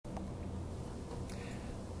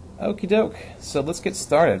Okie doke. So let's get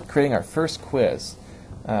started creating our first quiz.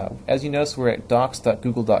 As you notice, we're at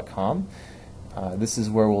docs.google.com. This is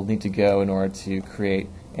where we'll need to go in order to create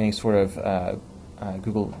any sort of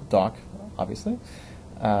Google Doc, obviously.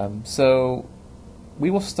 So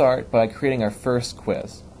we will start by creating our first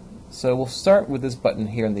quiz. So we'll start with this button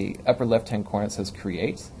here in the upper left-hand corner that says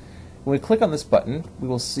Create. When we click on this button, we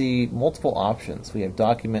will see multiple options. We have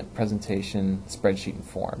Document, Presentation, Spreadsheet, and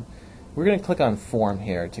Form. We're going to click on Form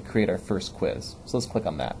here to create our first quiz. So let's click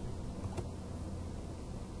on that.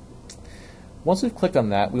 Once we've clicked on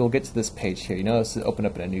that, we will get to this page here. You notice it opened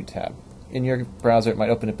up in a new tab. In your browser, it might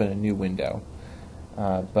open up in a new window.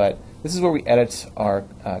 But this is where we edit our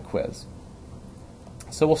quiz.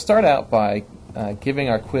 So we'll start out by giving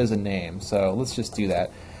our quiz a name. So let's just do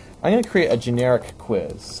that. I'm going to create a generic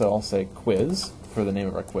quiz. So I'll say quiz for the name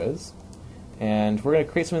of our quiz. And we're going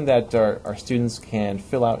to create something that our students can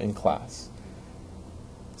fill out in class.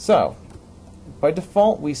 So by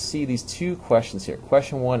default, we see these two questions here,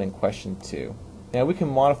 question 1 and question 2. Now we can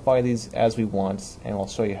modify these as we want, and I'll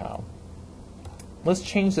show you how. Let's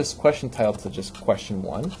change this question title to just question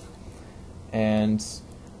 1. And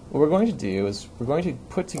what we're going to do is we're going to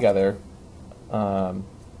put together, the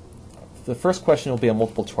first question will be a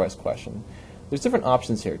multiple choice question. There's different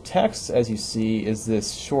options here. Text, as you see, is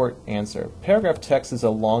this short answer. Paragraph text is a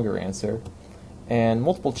longer answer. And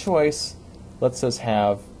multiple choice lets us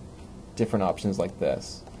have different options like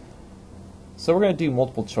this. So we're going to do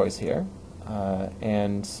multiple choice here.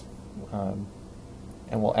 And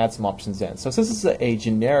we'll add some options in. So since this is a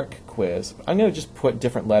generic quiz, I'm going to just put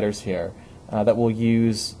different letters here that we'll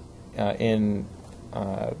use in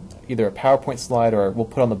either a PowerPoint slide or we'll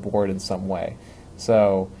put on the board in some way.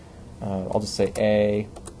 So I'll just say A,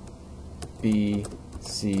 B,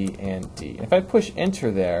 C, and D. And if I push Enter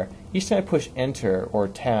there, each time I push Enter or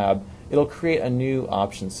Tab, it'll create a new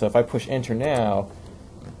option. So if I push Enter now,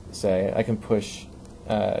 say, I can push,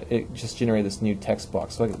 it just generated this new text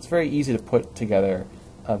box. So it's very easy to put together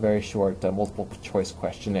a very short multiple choice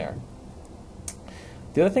questionnaire.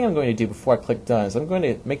 The other thing I'm going to do before I click Done is I'm going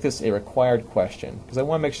to make this a required question, because I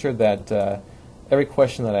want to make sure that every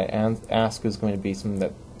question that I ask is going to be something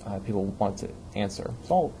that people want to answer.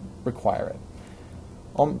 So I'll require it.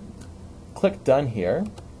 I'll click Done here,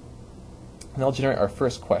 and I'll generate our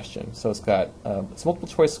first question. So it's got it's a multiple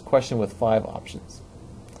choice question with 5 options.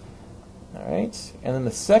 All right, and then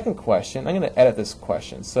the second question, I'm going to edit this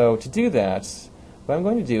question. So to do that, what I'm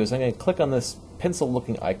going to do is I'm going to click on this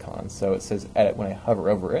pencil-looking icon. So it says Edit when I hover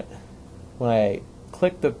over it. When I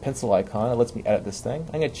click the pencil icon, it lets me edit this thing.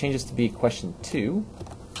 I'm going to change this to be question 2.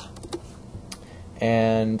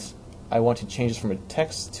 And I want to change this from a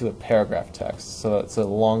text to a paragraph text, so it's a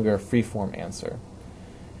longer free-form answer.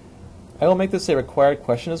 I will make this a required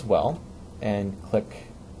question as well, and click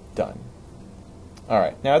Done.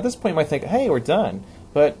 Alright, now at this point you might think, hey, we're done,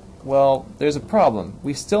 but, well, there's a problem.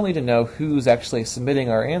 We still need to know who's actually submitting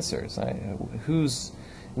our answers.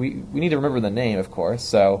 We need to remember the name, of course,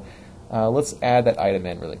 so let's add that item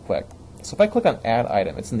in really quick. So if I click on Add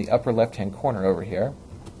Item, it's in the upper left-hand corner over here.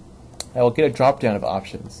 I will get a drop-down of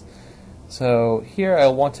options. So here I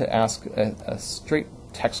want to ask a straight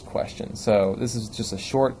text question. So this is just a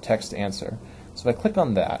short text answer. So if I click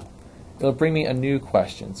on that, it'll bring me a new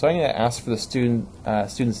question. So I'm going to ask for the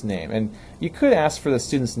student's name. And you could ask for the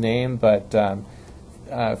student's name, but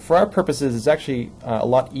for our purposes, it's actually a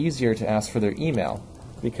lot easier to ask for their email,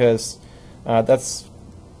 because that's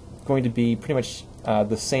going to be pretty much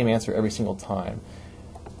the same answer every single time.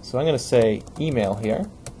 So I'm going to say email here.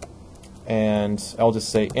 And I'll just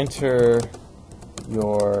say enter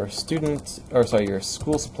your your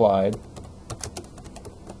school supplied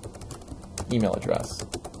email address.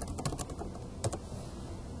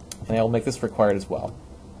 And I'll make this required as well.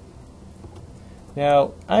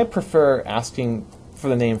 Now, I prefer asking for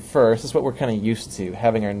the name first. This is what we're kind of used to,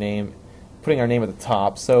 having our name, putting our name at the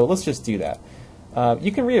top. So let's just do that.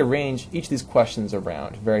 You can rearrange each of these questions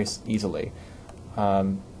around very easily.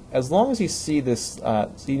 As long as you see this,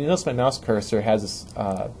 so you notice my mouse cursor has this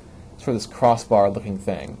sort of this crossbar-looking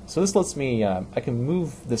thing. So this lets me, I can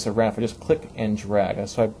move this around if I just click and drag.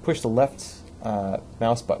 So I push the left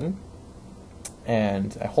mouse button,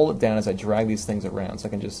 and I hold it down as I drag these things around. So I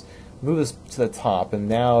can just move this to the top, and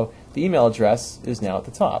now the email address is now at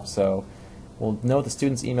the top. So we'll know what the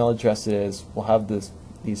student's email address is. We'll have these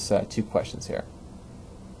 2 questions here.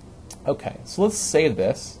 Okay, so let's save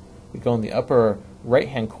this. We go in the upper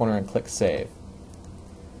right-hand corner and click Save.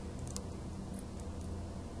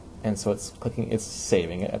 And so it's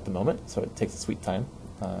saving it at the moment, so it takes a sweet time,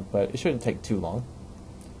 but it shouldn't take too long.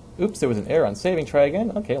 Oops, there was an error on saving. Try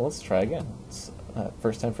again. Okay, let's try again. Let's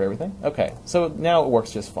First time for everything? Okay, so now it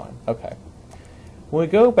works just fine. Okay. When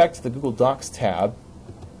we go back to the Google Docs tab,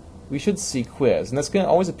 we should see quiz, and that's going to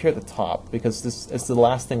always appear at the top because this is the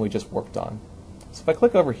last thing we just worked on. So if I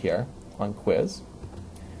click over here on quiz,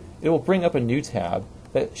 it will bring up a new tab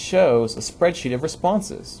that shows a spreadsheet of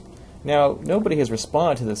responses. Now, nobody has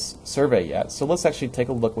responded to this survey yet, so let's actually take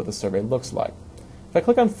a look what the survey looks like. If I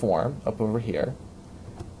click on form up over here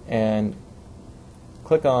and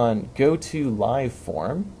click on go to live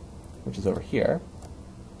form, which is over here,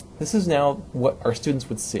 this is now what our students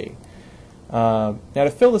would see. Now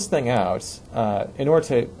to fill this thing out, in order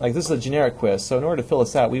to, like, this is a generic quiz, so in order to fill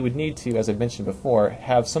this out we would need to, as I mentioned before,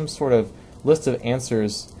 have some sort of list of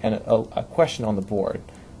answers and a question on the board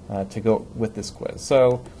to go with this quiz.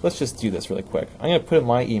 So let's just do this really quick. I'm going to put in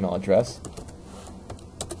my email address.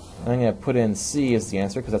 I'm going to put in C as the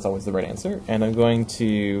answer because that's always the right answer, and I'm going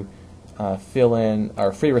to fill in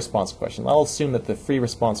our free response question. I'll assume that the free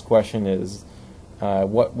response question is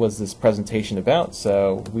what was this presentation about?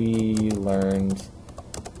 So we learned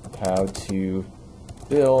how to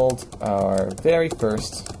build our very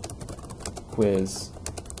first quiz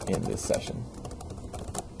in this session.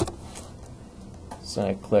 So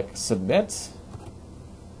I click submit,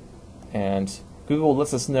 and Google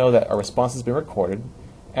lets us know that our response has been recorded.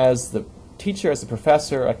 As the teacher, as the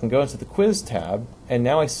professor, I can go into the quiz tab, and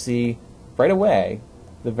now I see right away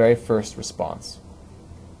the very first response.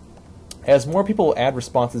 As more people add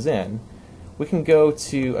responses in, we can go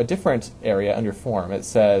to a different area under form. It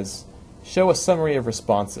says show a summary of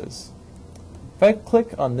responses. If I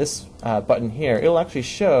click on this button here, it'll actually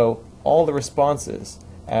show all the responses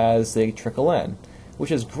as they trickle in,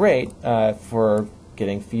 which is great for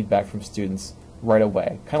getting feedback from students right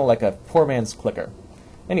away, kind of like a poor man's clicker.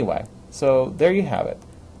 Anyway, so there you have it.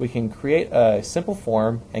 We can create a simple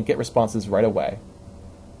form and get responses right away.